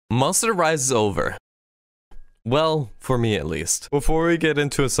Monster Rise is over. Well, for me at least. Before we get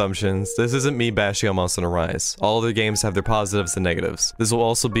into assumptions, this isn't me bashing on Monster Rise. All other games have their positives and negatives. This will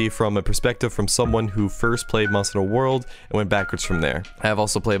also be from a perspective from someone who first played Monster World and went backwards from there. I have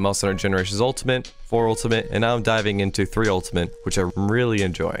also played Monster Generations Ultimate, 4 Ultimate, and now I'm diving into 3 Ultimate, which I'm really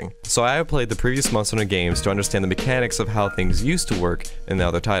enjoying. So I have played the previous Monster games to understand the mechanics of how things used to work in the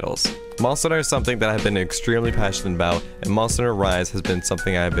other titles. Monster Hunter is something that I've been extremely passionate about, and Monster Hunter Rise has been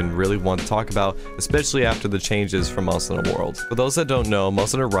something I've been really wanting to talk about, especially after the changes from Monster Hunter World. For those that don't know,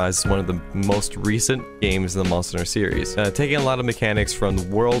 Monster Hunter Rise is one of the most recent games in the Monster Hunter series, taking a lot of mechanics from the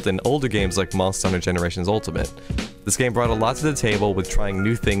World and older games like Monster Hunter Generations Ultimate. This game brought a lot to the table with trying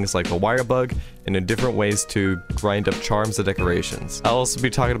new things like the wire bug and in different ways to grind up charms and decorations. I'll also be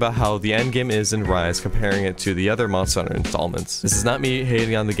talking about how the endgame is in Rise, comparing it to the other Monster Hunter installments. This is not me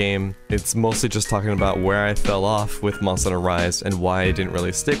hating on the game, it's mostly just talking about where I fell off with Monster Hunter Rise and why it didn't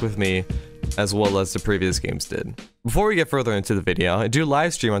really stick with me, as well as the previous games did. Before we get further into the video, I do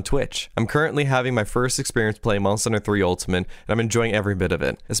live stream on Twitch. I'm currently having my first experience playing Monster Hunter 3 Ultimate, and I'm enjoying every bit of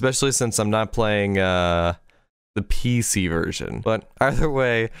it, especially since I'm not playing the PC version. But either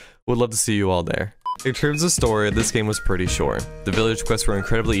way, would love to see you all there. In terms of story, this game was pretty short. The village quests were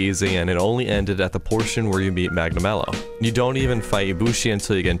incredibly easy, and it only ended at the portion where you meet Magnamello. You don't even fight Ibushi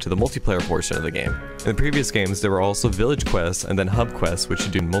until you get into the multiplayer portion of the game. In the previous games, there were also village quests and then hub quests, which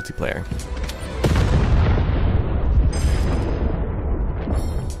you do in multiplayer.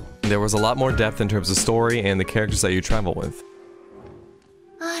 There was a lot more depth in terms of story and the characters that you travel with.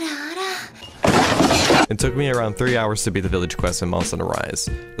 It took me around 3 hours to beat the village quest in Monster Hunter Rise.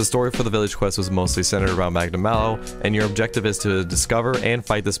 The story for the village quest was mostly centered around Magnamello, and your objective is to discover and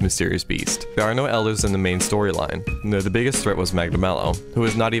fight this mysterious beast. There are no elders in the main storyline. The biggest threat was Magnamello, who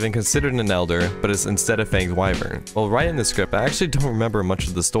is not even considered an elder, but is instead a fanged wyvern. While writing the script, I actually don't remember much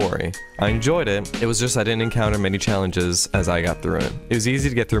of the story. I enjoyed it was just I didn't encounter many challenges as I got through it. It was easy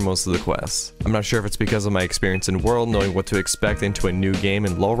to get through most of the quests. I'm not sure if it's because of my experience in World, knowing what to expect into a new game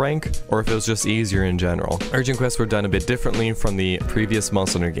in low rank, or if it was just easier in general. Urgent quests were done a bit differently from the previous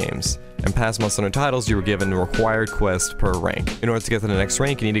Monster Hunter games. In past Monster Hunter titles, you were given a required quest per rank. In order to get to the next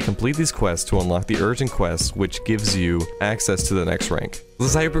rank, you need to complete these quests to unlock the urgent quest, which gives you access to the next rank. This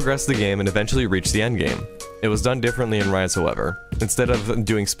is how you progress the game and eventually reach the end game. It was done differently in Rise, however. Instead of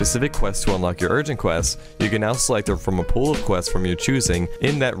doing specific quests to unlock your urgent quests, you can now select from a pool of quests from your choosing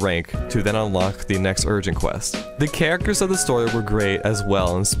in that rank to then unlock the next urgent quest. The characters of the story were great as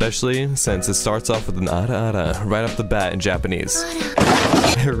well, especially since it starts off with an ara right off the bat in Japanese.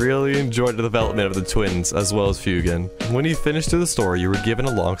 I really enjoyed the development of the twins, as well as Fugen. When you finished through the story, you were given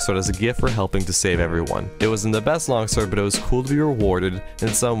a longsword as a gift for helping to save everyone. It wasn't the best longsword, but it was cool to be rewarded in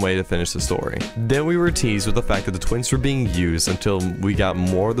some way to finish the story. Then we were teased with the fact that the twins were being used until we got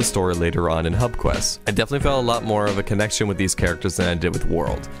more of the story later on in hub quests. I definitely felt a lot more of a connection with these characters than I did with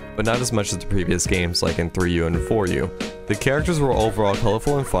World, but not as much as the previous games like in 3U and 4U. The characters were overall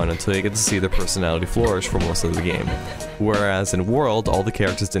colorful and fun until you get to see their personality flourish for most of the game. Whereas in World, all the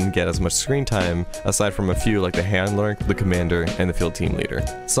characters didn't get as much screen time, aside from a few like the handler, the commander, and the field team leader.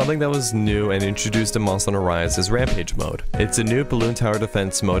 Something that was new and introduced in Monster Hunter Rise is Rampage mode. It's a new balloon tower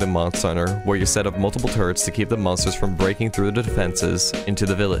defense mode in Monster Hunter, where you set up multiple turrets to keep the monsters from breaking through the defenses into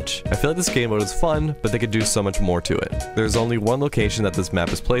the village. I feel like this game mode is fun, but they could do so much more to it. There's only one location that this map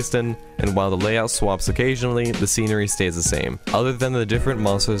is placed in, and while the layout swaps occasionally, the scenery stays the same. Other than the different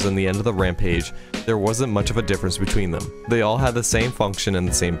monsters in the end of the rampage, there wasn't much of a difference between them. They all had the same function and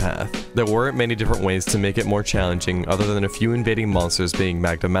the same path. There weren't many different ways to make it more challenging other than a few invading monsters being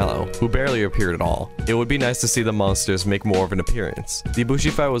Magnamello, who barely appeared at all. It would be nice to see the monsters make more of an appearance. The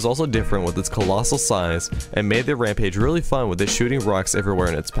Ibushi fight was also different with its colossal size and made the rampage really fun with it shooting rocks everywhere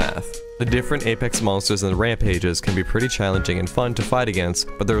in its path. The different apex monsters in the rampages can be pretty challenging and fun to fight against,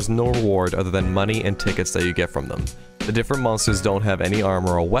 but there is no reward other than money and tickets that you get from them. The different monsters don't have any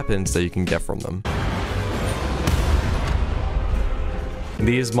armor or weapons that you can get from them.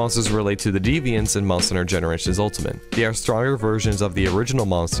 These monsters relate to the deviants in Monster Hunter Generations Ultimate. They are stronger versions of the original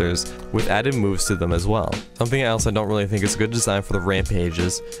monsters with added moves to them as well. Something else I don't really think is a good design for the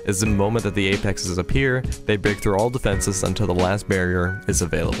rampages is the moment that the apexes appear, they break through all defenses until the last barrier is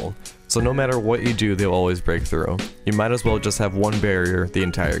available. So no matter what you do, they'll always break through. You might as well just have one barrier the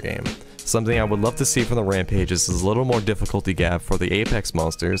entire game. Something I would love to see from the rampages is a little more difficulty gap for the apex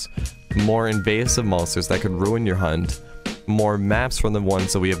monsters, more invasive monsters that could ruin your hunt, more maps from the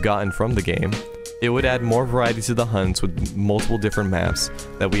ones that we have gotten from the game, It would add more variety to the hunts with multiple different maps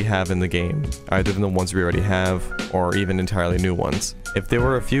that we have in the game, either than the ones we already have, or even entirely new ones. If there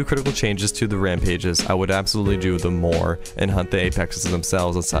were a few critical changes to the rampages, I would absolutely do them more and hunt the apexes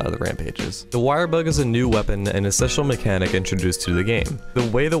themselves outside of the rampages. The wire bug is a new weapon and essential mechanic introduced to the game. The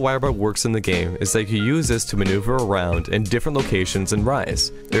way the wire bug works in the game is that you use this to maneuver around in different locations in Rise.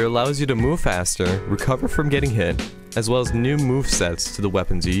 It allows you to move faster, recover from getting hit, as well as new movesets to the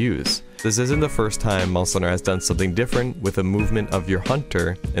weapons you use. This isn't the first time Monster Hunter has done something different with the movement of your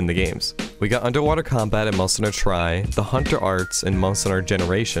hunter in the games. We got underwater combat in Monster Hunter Tri, the hunter arts in Monster Hunter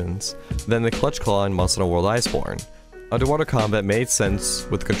Generations, then the clutch claw in Monster Hunter World Iceborne. Underwater combat made sense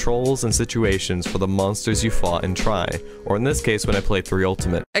with controls and situations for the monsters you fought in Tri, or in this case when I played 3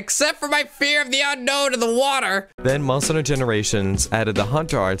 Ultimate. Except for my fear of the unknown in the water! Then Monster Hunter Generations added the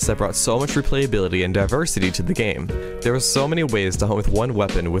hunter arts that brought so much replayability and diversity to the game. There were so many ways to hunt with one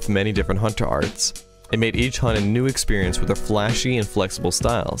weapon with many different hunter arts. It made each hunt a new experience with their flashy and flexible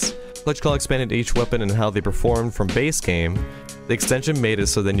styles. Clutch Claw expanded each weapon and how they performed from base game. The extension made it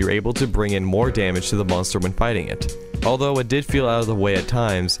so then you're able to bring in more damage to the monster when fighting it. Although it did feel out of the way at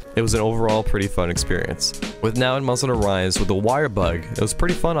times, it was an overall pretty fun experience. With now in Monster Hunter Rise with the wire bug, it was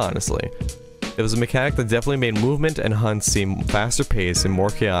pretty fun honestly. It was a mechanic that definitely made movement and hunts seem faster paced and more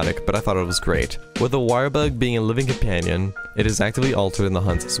chaotic, but I thought it was great. With the wire bug being a living companion, it is actively altered in the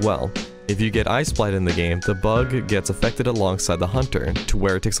hunts as well. If you get Ice Blight in the game, the bug gets affected alongside the hunter, to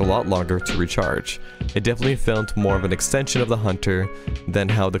where it takes a lot longer to recharge. It definitely felt more of an extension of the hunter than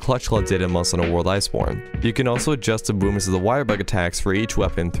how the Clutch Claw did in Monster Hunter World Iceborne. You can also adjust the movements of the wire bug attacks for each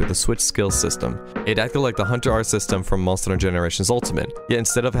weapon through the switch skill system. It acted like the hunter art system from Monster Hunter Generations Ultimate, yet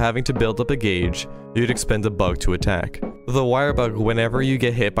instead of having to build up a gauge, you'd expend a bug to attack. With the wire bug, whenever you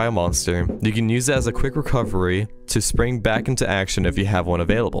get hit by a monster, you can use it as a quick recovery to spring back into action if you have one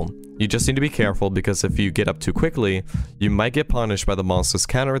available. You just need to be careful because if you get up too quickly, you might get punished by the monster's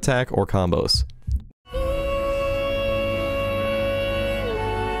counterattack or combos.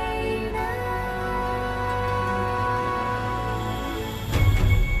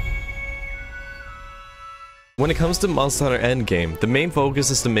 When it comes to Monster Hunter Endgame, the main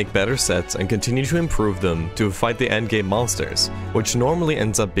focus is to make better sets and continue to improve them to fight the endgame monsters, which normally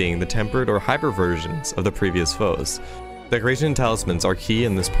ends up being the tempered or hyper versions of the previous foes. Decoration and talismans are key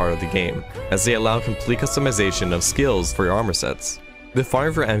in this part of the game, as they allow complete customization of skills for your armor sets. The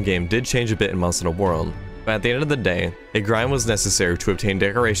farming for Endgame did change a bit in Monster Hunter World, but at the end of the day, a grind was necessary to obtain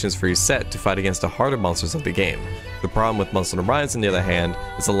decorations for your set to fight against the harder monsters of the game. The problem with Monster Hunter Rise, on the other hand,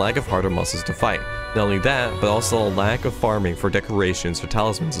 is the lack of harder monsters to fight. Not only that, but also a lack of farming for decorations or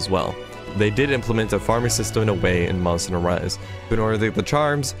talismans as well. They did implement a farming system in a way in Monster Hunter Rise. But in order to get the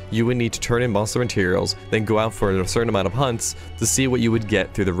charms, you would need to turn in monster materials, then go out for a certain amount of hunts to see what you would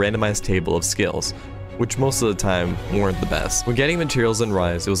get through the randomized table of skills, which most of the time weren't the best. When getting materials in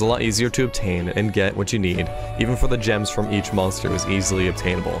Rise, it was a lot easier to obtain and get what you need. Even for the gems from each monster was easily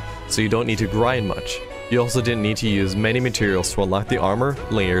obtainable, so you don't need to grind much. You also didn't need to use many materials to unlock the armor,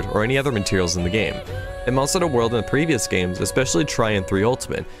 layered, or any other materials in the game. In Monster Hunter World in the previous games, especially Tri and 3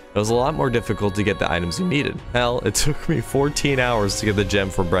 Ultimate, it was a lot more difficult to get the items you needed. Hell, it took me 14 hours to get the gem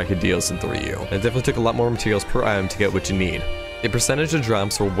for Brachydios in 3U. It definitely took a lot more materials per item to get what you need. The percentage of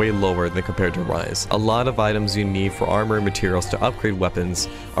drops were way lower than compared to Rise. A lot of items you need for armor and materials to upgrade weapons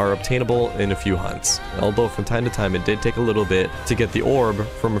are obtainable in a few hunts, although from time to time it did take a little bit to get the orb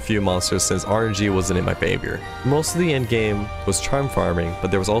from a few monsters since RNG wasn't in my favor. Most of the endgame was charm farming,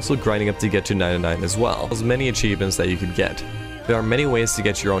 but there was also grinding up to get to 99 as well. There was many achievements that you could get. There are many ways to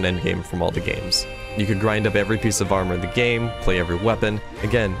get your own endgame from all the games. You could grind up every piece of armor in the game, play every weapon.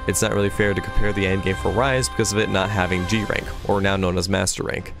 Again, it's not really fair to compare the endgame for Rise because of it not having G rank, or now known as Master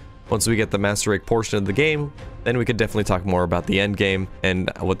rank. Once we get the Master rank portion of the game, then we could definitely talk more about the endgame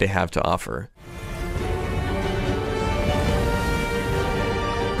and what they have to offer.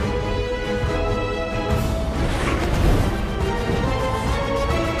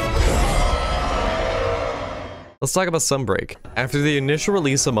 Let's talk about Sunbreak. After the initial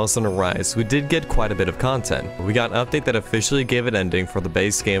release of Monster Hunter Rise, we did get quite a bit of content. We got an update that officially gave an ending for the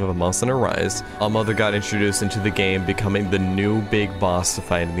base game of Monster Hunter Rise. All-Mother got introduced into the game, becoming the new big boss to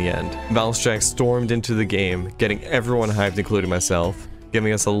fight in the end. Valstrax stormed into the game, getting everyone hyped, including myself,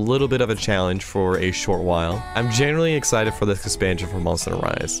 giving us a little bit of a challenge for a short while. I'm genuinely excited for this expansion for Monster Hunter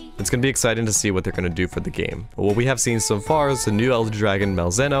Rise. It's going to be exciting to see what they're going to do for the game. What we have seen so far is the new Elder Dragon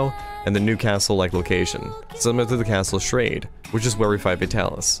Malzeno and the new castle-like location, similar to the castle Shrade, which is where we fight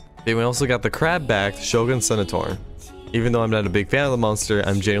Vitalis. Then we also got the crab-backed Shogun Senator. Even though I'm not a big fan of the monster,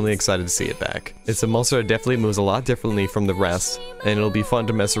 I'm genuinely excited to see it back. It's a monster that definitely moves a lot differently from the rest, and it'll be fun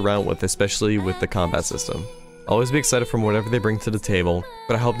to mess around with, especially with the combat system. I'll always be excited from whatever they bring to the table,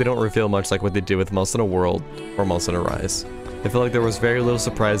 but I hope they don't reveal much like what they did with Monster Hunter World or Monster Hunter Rise. I feel like there was very little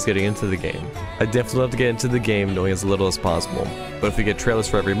surprise getting into the game. I'd definitely love to get into the game knowing as little as possible, but if we get trailers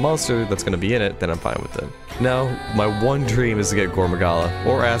for every monster that's going to be in it, then I'm fine with it. Now, my one dream is to get Gormagala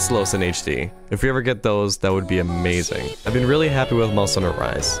or Astalos in HD. If we ever get those, that would be amazing. I've been really happy with Monster Hunter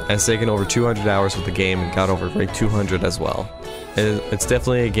Rise. I've taken over 200 hours with the game and got over rank 200 as well. And it's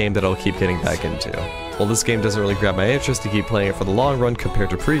definitely a game that I'll keep getting back into. While this game doesn't really grab my interest to keep playing it for the long run compared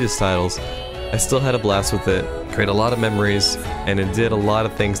to previous titles, I still had a blast with it, created a lot of memories, and it did a lot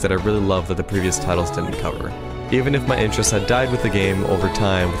of things that I really love that the previous titles didn't cover. Even if my interest had died with the game over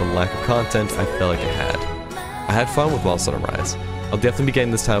time with a lack of content, I felt like it had. I had fun with Monster Hunter Rise. I'll definitely be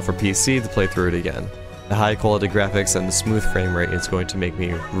getting this title for PC to play through it again. The high quality graphics and the smooth frame rate is going to make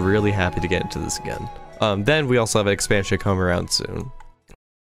me really happy to get into this again. Then we also have an expansion coming around soon.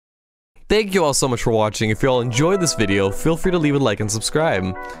 Thank you all so much for watching. If you all enjoyed this video, feel free to leave a like and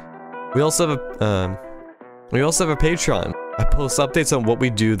subscribe. We also have a Patreon. I post updates on what we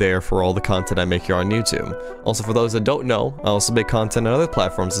do there for all the content I make here on YouTube. Also, for those that don't know, I also make content on other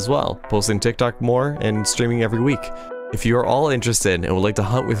platforms as well, posting TikTok more and streaming every week. If you are all interested and would like to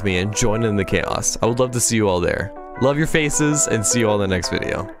hunt with me and join in the chaos, I would love to see you all there. Love your faces and see you all in the next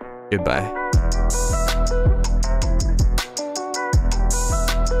video. Goodbye.